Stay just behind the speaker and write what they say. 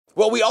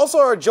Well, we also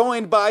are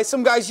joined by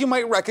some guys you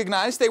might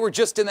recognize. They were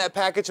just in that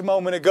package a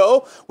moment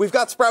ago. We've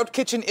got Sprout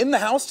Kitchen in the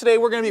house today.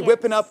 We're going to be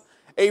whipping up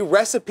a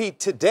recipe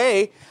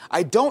today.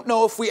 I don't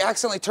know if we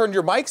accidentally turned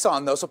your mics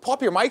on, though, so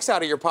pop your mics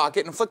out of your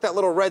pocket and flick that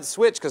little red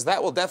switch, because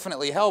that will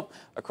definitely help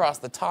across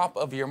the top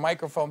of your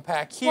microphone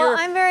pack here. Well,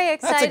 I'm very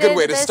excited That's a good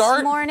way to this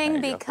start. morning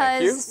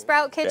because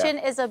Sprout Kitchen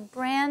is a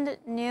brand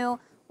new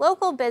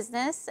local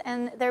business,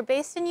 and they're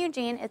based in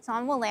Eugene. It's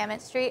on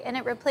Willamette Street, and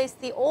it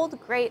replaced the old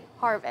Great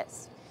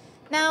Harvest.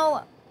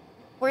 Now,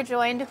 we're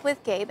joined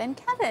with Gabe and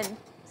Kevin.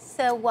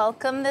 So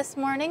welcome this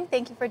morning.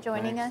 Thank you for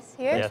joining us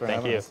here. Yeah,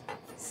 thank you.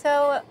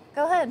 So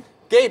go ahead.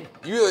 Gabe,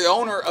 you're the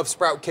owner of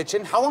Sprout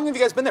Kitchen. How long have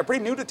you guys been there?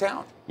 Pretty new to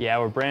town. Yeah,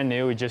 we're brand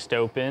new. We just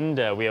opened.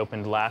 We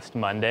opened last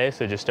Monday,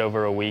 so just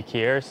over a week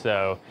here.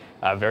 So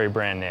very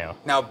brand new.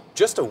 Now,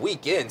 just a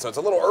week in, so it's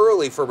a little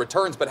early for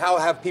returns, but how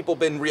have people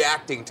been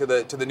reacting to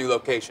the new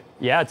location?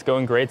 Yeah, it's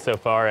going great so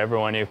far.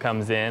 Everyone who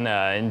comes in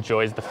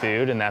enjoys the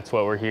food, and that's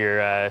what we're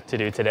here to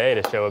do today,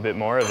 to show a bit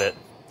more of it.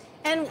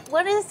 And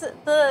what is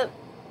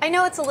I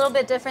know it's a little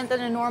bit different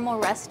than a normal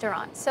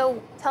restaurant,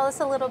 so tell us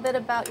a little bit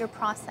about your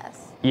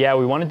process. Yeah,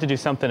 we wanted to do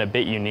something a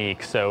bit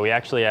unique, so we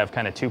actually have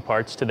kind of two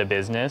parts to the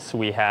business.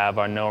 We have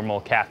our normal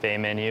cafe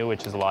menu,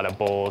 which is a lot of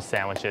bowls,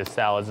 sandwiches,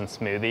 salads, and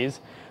smoothies.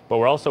 But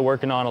we're also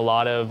working on a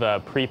lot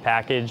of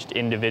pre-packaged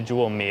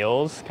individual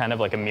meals, kind of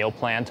like a meal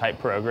plan type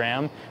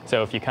program.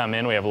 So if you come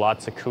in, we have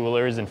lots of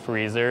coolers and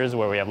freezers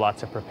where we have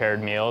lots of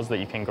prepared meals that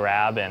you can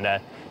grab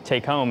and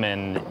take home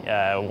and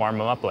warm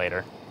them up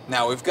later.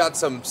 Now, we've got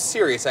some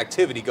serious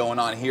activity going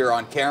on here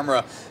on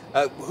camera.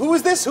 Who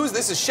is this?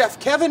 This is Chef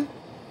Kevin.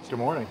 Good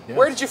morning. Yes.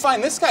 Where did you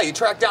find this guy? You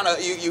tracked down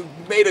you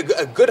made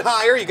a good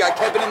hire. You got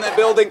Kevin in that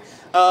building.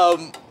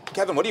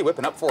 Kevin, what are you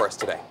whipping up for us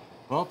today?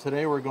 Well,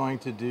 today we're going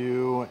to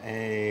do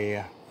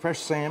a fresh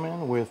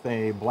salmon with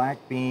a black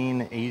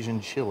bean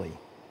Asian chili.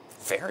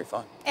 Very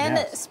fun.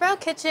 And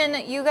Sprout Kitchen,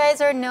 you guys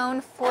are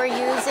known for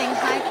using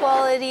high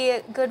quality,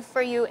 good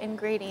for you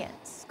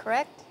ingredients,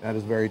 correct? That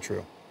is very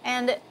true.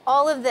 And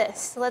all of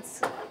this,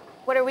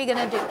 what are we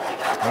gonna do?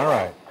 All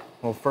right.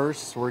 Well,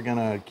 first we're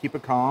gonna keep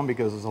it calm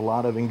because there's a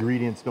lot of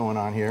ingredients going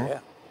on here. Yeah.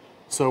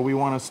 So we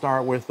want to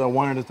start with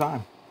one at a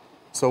time.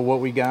 So what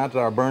we got,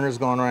 our burner's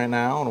going right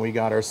now, and we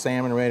got our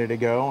salmon ready to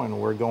go,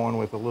 and we're going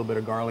with a little bit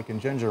of garlic and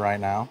ginger right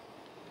now.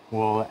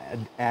 We'll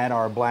add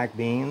our black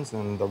beans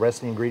and the rest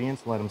of the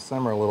ingredients, let them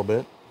simmer a little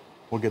bit.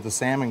 We'll get the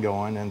salmon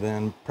going, and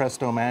then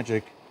presto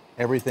magic,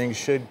 everything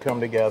should come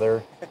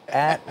together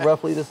at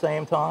roughly the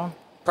same time.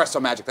 Presto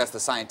magic, that's the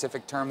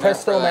scientific term there?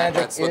 Presto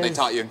magic That's what they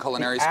taught you in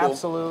culinary school?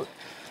 Absolute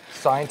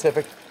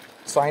scientific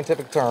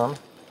term.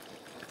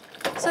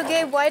 So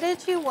Gabe, why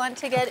did you want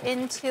to get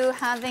into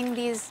having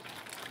these,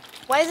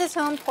 why is it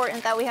so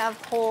important that we have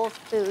whole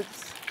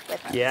foods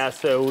with us? Yeah,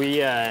 so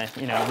we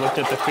looked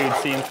at the food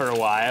scene for a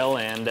while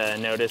and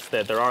noticed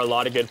that there are a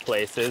lot of good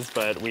places,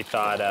 but we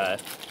thought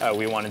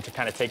we wanted to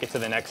kind of take it to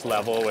the next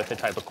level with the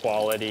type of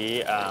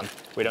quality.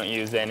 We don't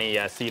use any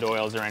seed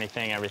oils or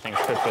anything. Everything's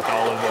cooked with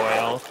olive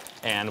oil,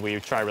 and we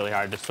try really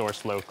hard to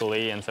source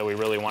locally, and so we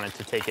really wanted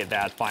to take it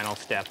that final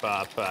step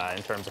up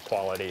in terms of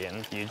quality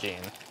in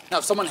Eugene. Now,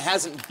 if someone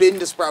hasn't been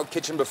to Sprout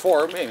Kitchen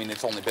before, I mean,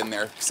 it's only been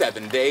there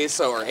 7 days,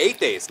 or 8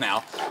 days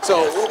now.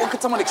 So what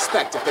could someone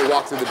expect if they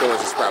walk through the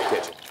doors of Sprout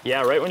Kitchen?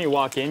 Yeah, right when you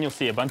walk in, you'll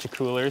see a bunch of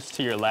coolers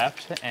to your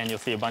left, and you'll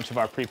see a bunch of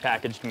our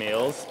prepackaged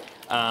meals.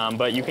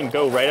 But you can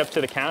go right up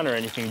to the counter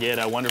and you can get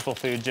a wonderful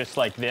food just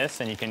like this,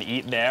 and you can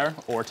eat there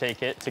or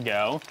take it to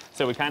go.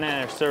 So we kind of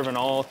are serving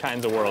all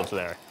kinds of worlds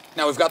there.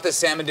 Now, we've got this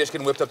salmon dish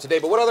getting whipped up today,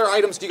 but what other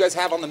items do you guys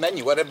have on the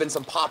menu? What have been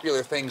some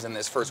popular things in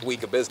this first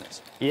week of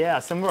business? Yeah,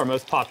 some of our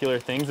most popular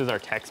things is our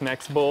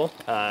Tex-Mex bowl.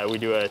 We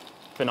do a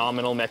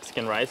phenomenal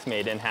Mexican rice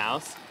made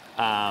in-house.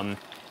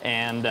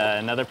 And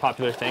another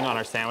popular thing on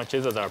our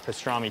sandwiches is our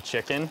pastrami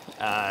chicken.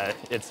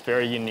 It's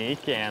very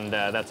unique, and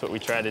that's what we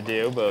try to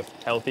do, both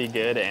healthy,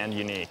 good, and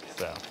unique.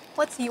 So,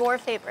 what's your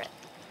favorite?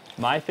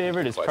 My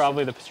favorite is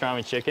probably the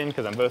pastrami chicken,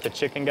 because I'm both a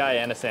chicken guy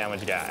and a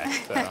sandwich guy.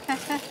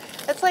 So.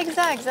 It's like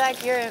Zach.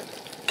 Zach, you're a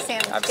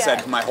sandwich guy. I've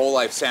said my whole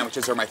life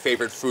sandwiches are my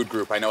favorite food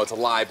group. I know it's a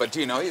lie, but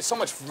you know, there's so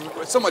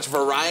much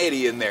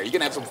variety in there. You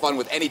can have some fun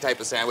with any type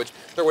of sandwich.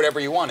 Throw whatever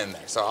you want in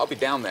there. So I'll be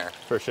down there.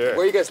 For sure.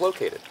 Where are you guys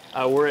located?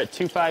 We're at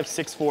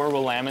 2564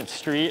 Willamette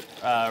Street,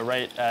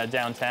 right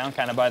downtown,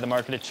 kind of by the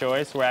Market of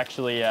Choice. We're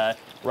actually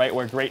right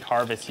where Great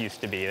Harvest used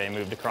to be. They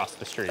moved across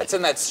the street. That's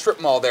in that strip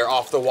mall there,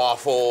 off the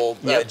Waffle,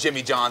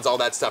 Jimmy John's, all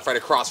that stuff, right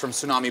across from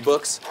Tsunami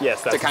Books.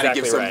 Yes, that's to kind of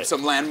exactly give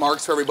some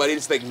landmarks for everybody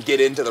so they can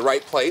get into the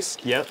right place.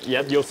 Yep.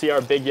 You'll see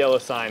our big yellow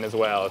sign as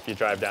well if you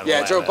drive down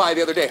Yeah, Willamette. I drove by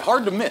the other day.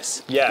 Hard to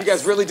miss. Yes. You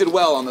guys really did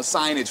well on the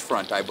signage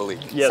front, I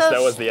believe. Yes, So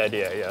that was the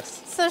idea,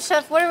 yes. So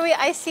Chef,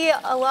 I see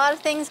a lot of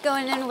things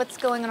going in. What's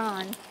going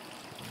on?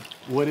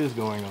 What is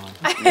going on?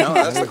 No,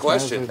 that's the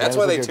question. That's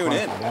why they tune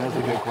in. That is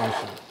a good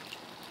question.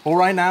 Well,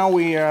 right now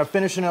we are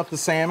finishing up the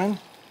salmon.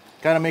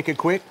 Got to make it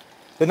quick.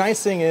 The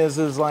nice thing is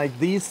like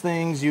these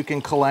things you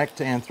can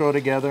collect and throw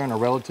together in a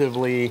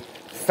relatively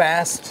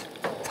fast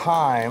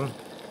time,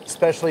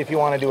 especially if you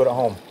want to do it at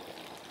home.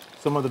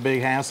 some of the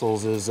big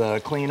hassles is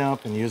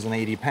cleanup and using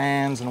 80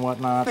 pans and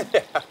whatnot.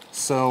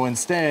 So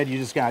instead, you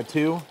just got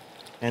 2.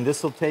 And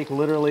this will take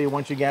literally,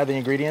 once you gather the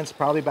ingredients,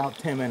 probably about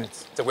 10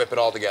 minutes. To whip it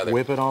all together.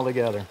 Whip it all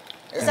together.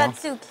 Is that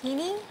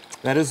zucchini?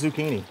 That is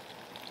zucchini.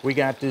 We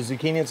got the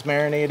zucchini that's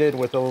marinated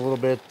with a little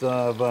bit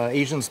of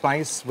Asian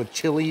spice with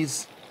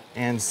chilies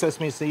and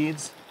sesame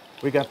seeds.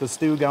 We got the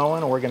stew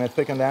going, and we're going to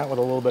thicken that with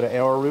a little bit of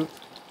arrowroot.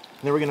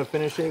 And then we're going to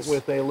finish it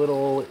with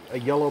a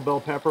yellow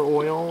bell pepper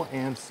oil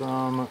and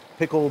some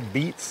pickled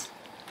beets.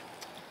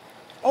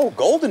 Oh,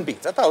 golden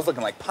beets. I thought it was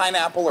looking like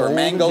pineapple or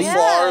mango beets.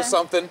 slaw or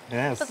something.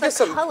 Yes. But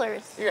the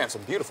colors. You're going to have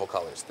some beautiful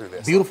colors through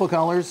this. Beautiful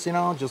colors, you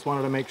know. Just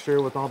wanted to make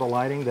sure with all the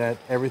lighting that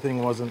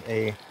everything wasn't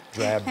a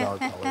drab, dark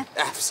color.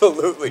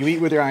 Absolutely. You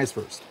eat with your eyes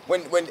first.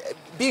 When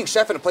being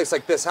chef in a place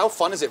like this, how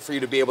fun is it for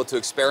you to be able to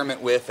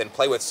experiment with and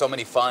play with so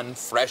many fun,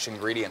 fresh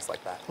ingredients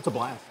like that? It's a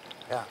blast.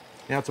 Yeah.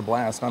 Yeah, it's a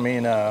blast. I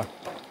mean,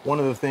 one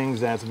of the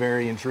things that's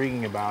very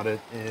intriguing about it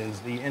is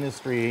the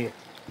industry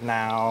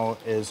now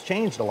has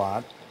changed a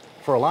lot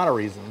for a lot of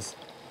reasons.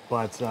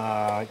 But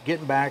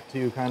getting back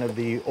to kind of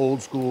the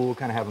old school,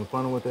 kind of having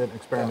fun with it,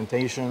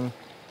 experimentation,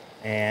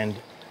 and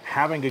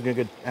having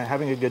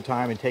a good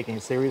time and taking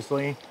it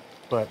seriously,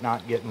 but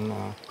not getting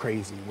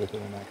crazy with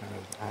it in that kind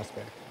of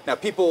aspect. Now,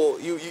 people,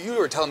 you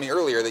were telling me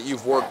earlier that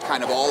you've worked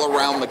kind of all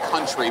around the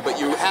country, but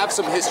you have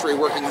some history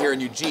working here in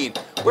Eugene.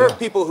 Where have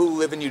people who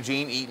live in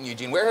Eugene, eat in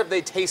Eugene, where have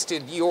they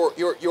tasted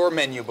your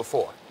menu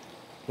before?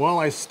 Well,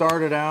 I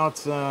started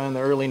out in the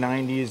early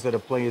 90s at a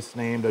place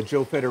named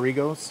Joe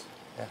Federigo's.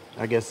 Yeah.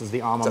 I guess is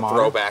the alma mater. It's a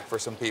throwback for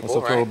some people, It's a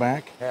right?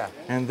 throwback. Yeah.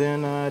 And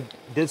then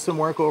did some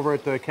work over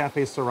at the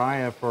Cafe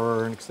Soraya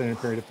for an extended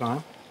period of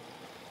time.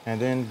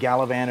 And then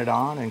gallivanted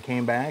on and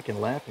came back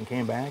and left and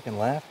came back and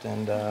left.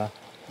 And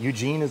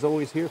Eugene is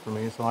always here for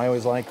me, so I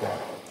always like that.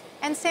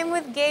 And same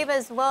with Gabe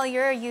as well.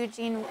 You're a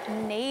Eugene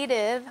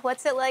native.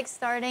 What's it like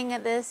starting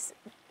this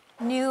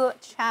new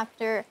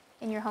chapter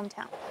in your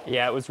hometown?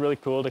 Yeah, it was really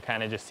cool to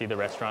kind of just see the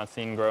restaurant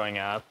scene growing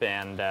up,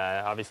 and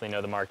obviously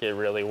know the market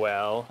really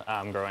well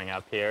growing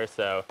up here.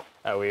 So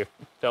we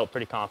felt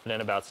pretty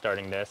confident about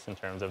starting this in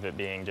terms of it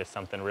being just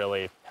something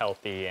really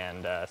healthy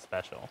and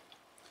special.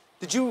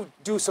 Did you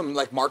do some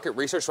market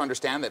research to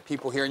understand that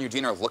people here in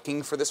Eugene are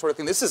looking for this sort of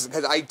thing? This is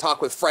because I talk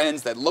with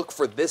friends that look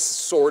for this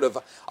sort of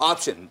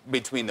option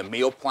between the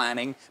meal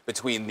planning,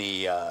 between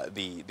the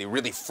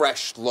really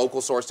fresh,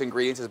 local sourced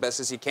ingredients as best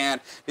as you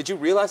can. Did you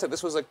realize that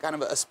this was a kind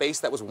of a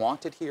space that was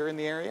wanted here in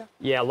the area?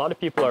 Yeah, a lot of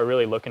people are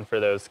really looking for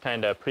those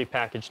kind of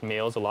prepackaged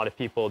meals. A lot of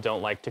people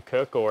don't like to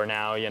cook, or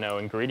now,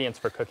 ingredients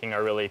for cooking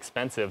are really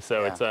expensive.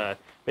 So it's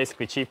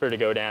basically cheaper to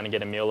go down and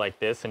get a meal like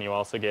this, and you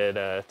also get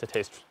to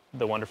taste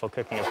the wonderful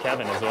cooking of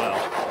Kevin as well.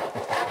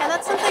 And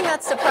that's something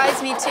that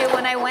surprised me too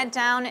when I went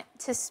down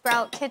to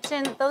Sprout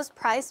Kitchen. Those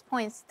price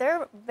points,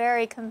 they're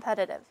very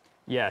competitive.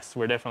 Yes,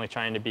 we're definitely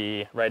trying to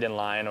be right in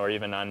line or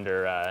even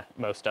under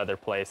most other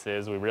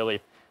places.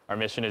 Our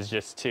mission is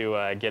just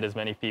to get as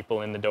many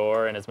people in the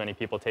door and as many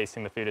people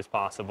tasting the food as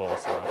possible.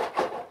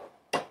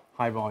 So.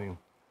 High volume.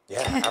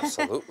 Yeah,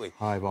 absolutely.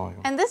 High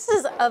volume. And this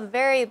is a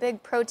very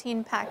big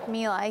protein-packed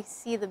meal. I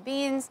see the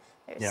beans,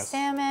 there's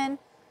salmon.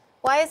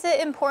 Why is it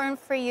important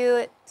for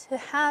you to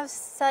have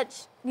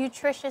such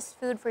nutritious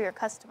food for your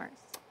customers?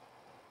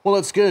 Well,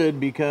 it's good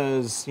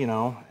because,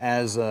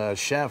 as a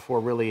chef, we're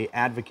really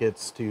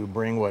advocates to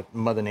bring what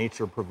Mother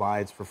Nature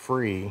provides for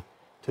free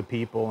to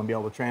people and be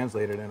able to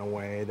translate it in a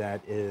way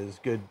that is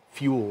good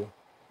fuel.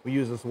 We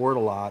use this word a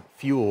lot,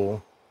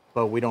 fuel,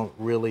 but we don't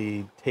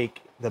really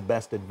take the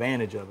best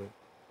advantage of it.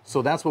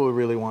 So that's what we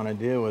really want to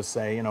do is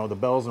say, the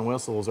bells and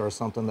whistles are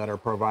something that are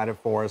provided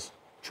for us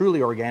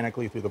truly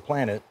organically through the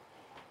planet.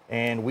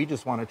 And we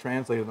just want to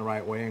translate it in the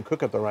right way and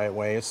cook it the right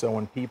way. So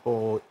when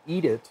people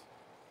eat it,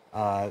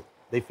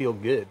 they feel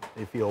good.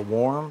 They feel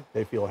warm.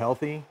 They feel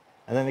healthy.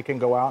 And then they can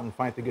go out and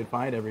fight the good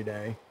fight every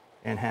day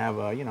and have,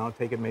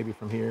 take it maybe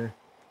from here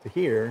to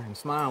here and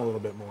smile a little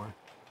bit more.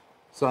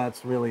 So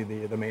that's really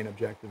the main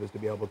objective, is to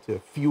be able to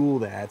fuel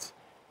that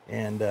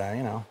and,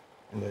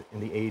 in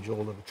the age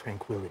old of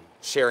tranquility.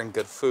 Sharing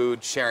good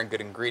food, sharing good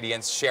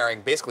ingredients,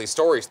 sharing basically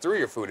stories through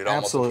your food, it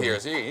almost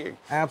appears.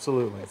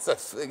 Absolutely.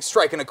 It's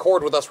striking a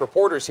chord with us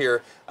reporters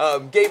here.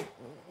 Gabe,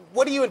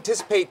 what do you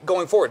anticipate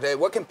going forward?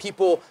 What can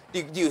people,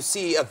 do you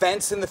see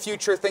events in the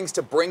future, things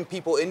to bring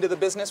people into the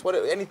business?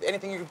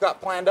 Anything you've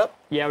got planned up?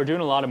 Yeah, we're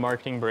doing a lot of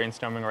marketing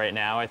brainstorming right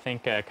now. I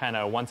think kind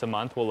of once a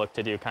month we'll look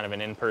to do kind of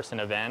an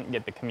in-person event,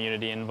 get the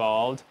community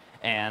involved.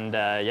 And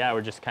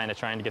we're just kind of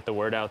trying to get the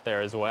word out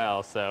there as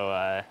well.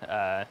 So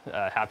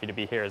happy to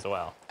be here as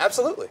well.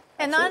 Absolutely.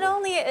 And not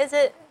only is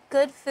it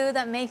good food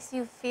that makes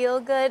you feel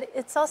good,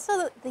 it's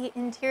also the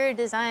interior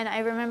design. I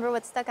remember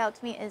what stuck out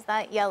to me is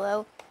that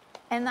yellow.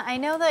 And I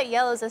know that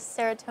yellow is a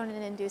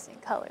serotonin-inducing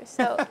color.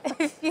 So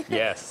if you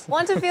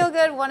want to feel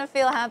good, want to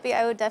feel happy,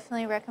 I would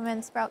definitely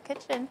recommend Sprout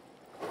Kitchen.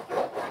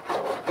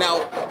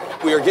 Now,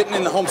 We are getting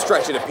in the home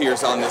stretch, it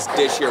appears, on this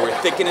dish here. We're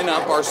thickening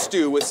up our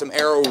stew with some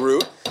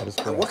arrowroot. That is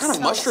correct. And what kind of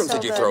Smells mushrooms so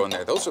did you good. throw in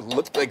there? Those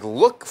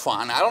look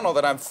fun. I don't know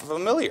that I'm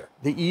familiar.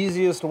 The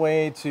easiest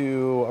way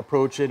to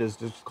approach it is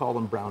just call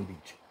them brown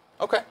beach.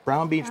 Okay.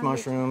 Brown beach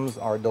mushrooms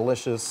are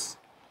delicious.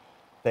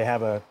 They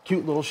have a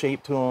cute little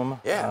shape to them.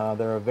 Yeah.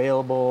 They're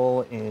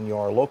available in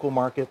your local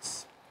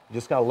markets. You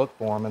just gotta look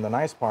for them. And the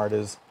nice part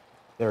is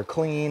they're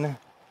clean,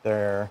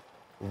 they're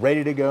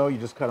ready to go. You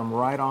just cut them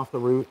right off the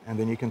root, and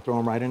then you can throw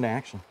them right into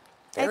action.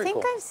 I Very think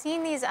cool. I've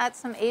seen these at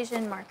some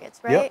Asian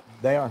markets, right? Yep,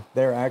 they are.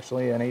 They're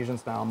actually an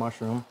Asian-style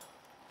mushroom.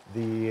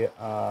 The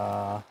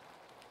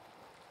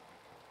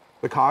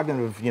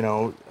cognitive,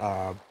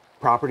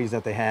 properties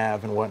that they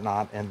have and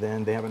whatnot, and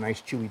then they have a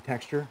nice chewy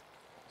texture.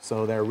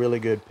 So they're really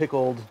good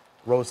pickled,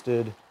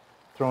 roasted,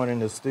 thrown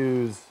into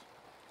stews.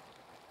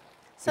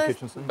 So,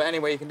 kitchen sink. But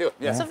anyway, you can do it.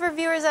 Yeah. so for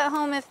viewers at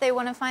home, if they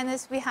want to find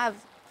this, we have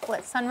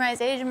Sunrise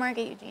Asian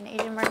Market, Eugene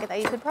Asian Market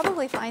that you could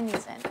probably find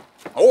these in.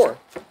 Or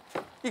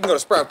you can go to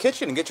Sprout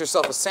Kitchen and get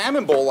yourself a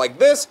salmon bowl like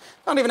this.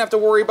 Don't even have to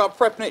worry about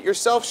prepping it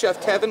yourself. Chef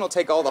Kevin will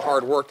take all the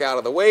hard work out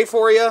of the way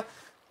for you.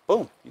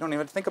 Boom. You don't even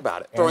have to think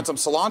about it. Throwing some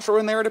cilantro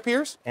in there, it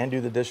appears. And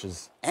do the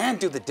dishes. And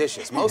do the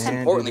dishes, most And do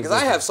importantly, the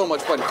because I have so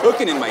much fun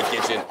cooking in my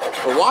kitchen.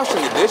 But washing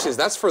the dishes,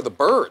 that's for the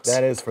birds.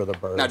 That is for the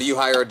birds. Now, do you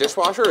hire a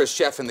dishwasher or is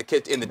chef in the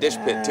dish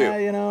pit too?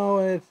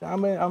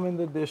 I'm in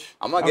the dish.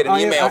 I'm gonna get an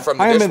email from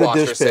the I am in dishwasher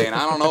dish pit. saying,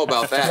 I don't know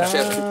about that.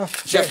 No.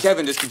 Chef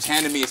Kevin just keeps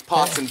handing me his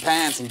pots and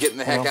pans and getting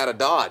the heck out of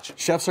Dodge.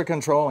 Chefs are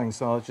controlling,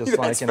 so it's just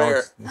That's like,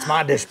 fair. it's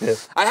my dish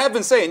pit. I have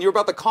been saying, you're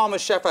about the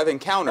calmest chef I've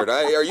encountered.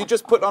 Are you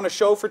just putting on a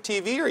show for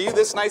TV or are you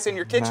this nice in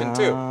your kitchen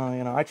too?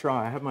 I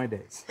try. I have my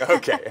days.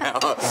 Okay,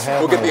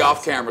 we'll get the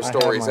off-camera I have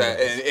stories my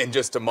days. in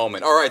just a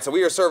moment. All right, so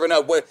we are serving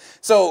up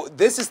so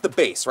this is the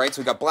base, right?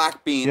 So we got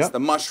black beans, Yep. the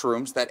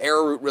mushrooms, that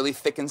arrowroot really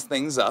thickens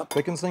things up.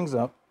 Thickens things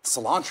up.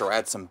 Cilantro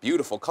adds some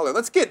beautiful color.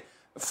 Let's get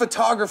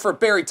photographer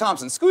Barry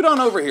Thompson. Scoot on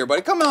over here,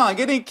 buddy. Come on,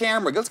 get in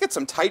camera. Let's get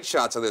some tight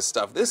shots of this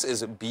stuff. This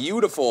is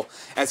beautiful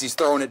as he's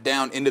throwing it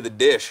down into the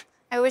dish.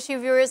 I wish you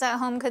viewers at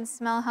home could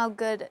smell how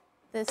good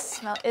this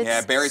smells.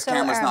 Yeah, Barry's so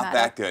camera's not that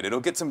aromatic. good. It'll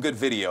get some good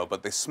video,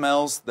 but the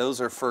smells, those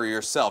are for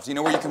yourselves. You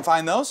know where you can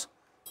find those?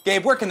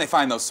 Gabe, where can they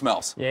find those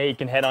smells? Yeah, you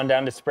can head on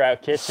down to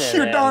Sprout Kitchen.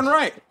 You're and- darn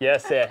right.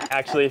 Yes,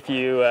 actually, if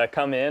you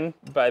come in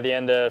by the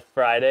end of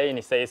Friday and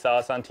you say you saw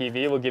us on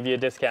TV, we'll give you a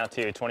discount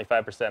too,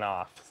 25%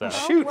 off. So.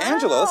 Shoot, wow.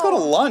 Angela, let's go to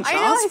lunch, I huh?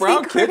 know, I Sprout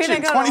think we're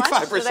Kitchen, gonna go to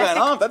lunch 25% today.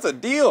 off. That's a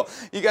deal.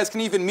 You guys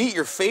can even meet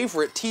your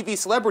favorite TV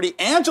celebrity,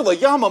 Angela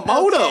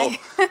Yamamoto.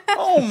 Okay.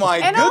 Oh my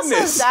And also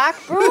goodness. Zach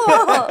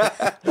Bruhl.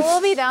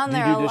 We'll be down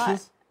there You a do lot.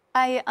 dishes?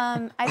 I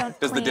don't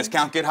Does the clean.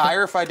 discount get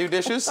higher if I do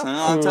dishes?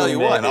 I'll tell you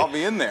what, I'll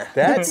be in there.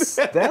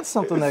 That's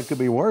something that could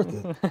be worth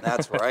it.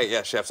 That's right.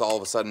 Yeah, chef's all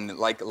of a sudden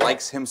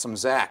likes him some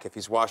Zach if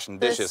he's washing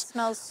This dishes.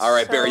 smells All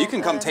right, so Barry, you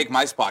can come good. take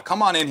my spot.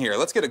 Come on in here.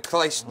 Let's get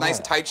a nice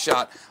tight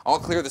shot. I'll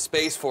clear the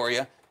space for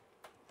you.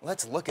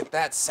 Let's look at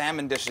that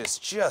salmon dish. It's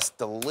just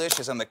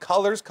delicious, and the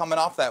colors coming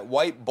off that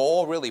white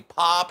bowl really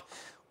pop.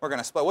 We're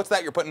gonna split. What's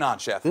that you're putting on,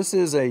 chef? This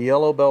is a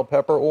yellow bell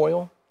pepper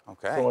oil.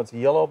 Okay. So it's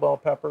yellow bell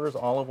peppers,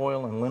 olive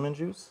oil, and lemon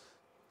juice.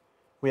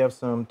 We have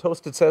some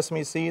toasted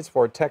sesame seeds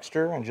for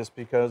texture and just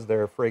because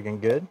they're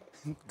friggin' good.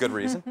 Good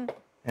reason.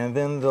 And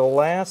then the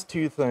last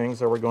two things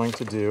that we're going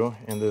to do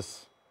in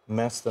this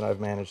mess that I've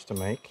managed to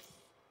make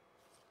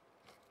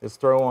is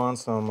throw on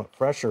some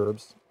fresh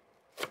herbs.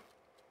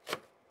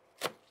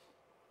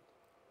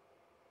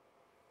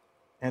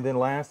 And then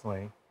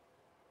lastly,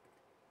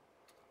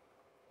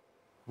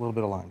 a little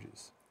bit of lime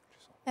juice.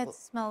 It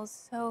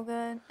smells so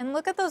good. And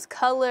look at those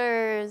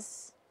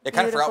colors. I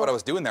kind of forgot what I Beautiful.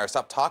 was doing there. I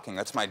stopped talking.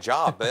 That's my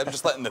job. But I'm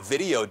just letting the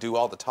video do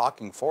all the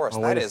talking for us.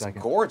 Oh, That wait a is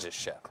second. gorgeous,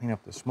 chef. Clean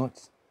up the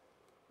schmutz.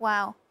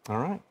 Wow. All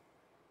right.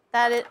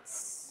 That is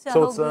so,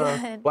 So it's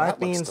good. a black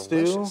That looks bean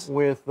stew delicious.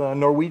 with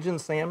Norwegian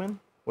salmon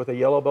with a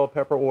yellow bell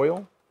pepper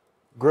oil,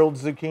 grilled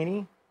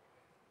zucchini,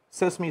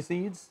 sesame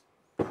seeds.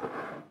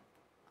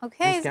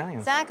 Okay,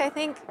 scallions. Zach, I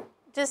think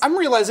just I'm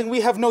realizing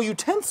we have no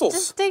utensils.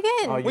 just dig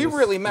in. Oh, you We just-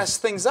 really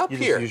messed things up You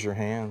here. just use your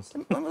hands.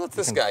 What's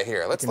this guy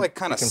here? Let's like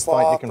kind of You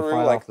slaw can through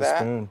fry it like off the that.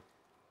 spoon.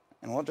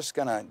 And we're just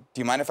gonna, do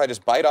you mind if I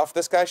just bite off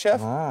this guy, chef?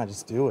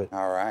 Just do it.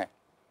 All right.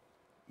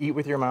 Eat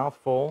with your mouth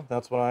full.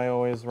 That's what I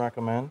always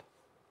recommend.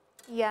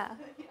 Yeah.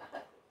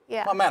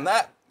 Yeah. Oh man,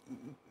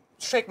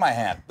 shake my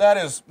hand. That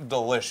is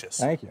delicious.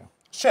 Thank you.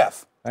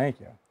 Chef, Thank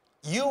you.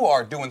 you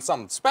are doing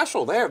something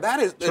special there.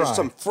 There's Try.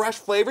 some fresh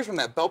flavors from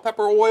that bell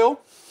pepper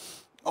oil.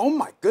 Oh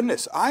my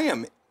goodness, I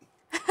am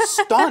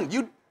stunned.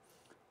 You,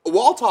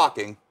 while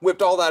talking,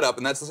 whipped all that up,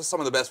 and that's some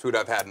of the best food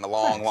I've had in a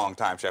long, long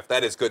time, chef.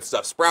 That is good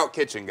stuff. Sprout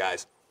Kitchen,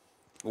 guys.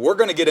 We're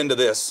gonna get into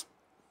this.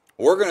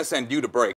 We're gonna send you to break.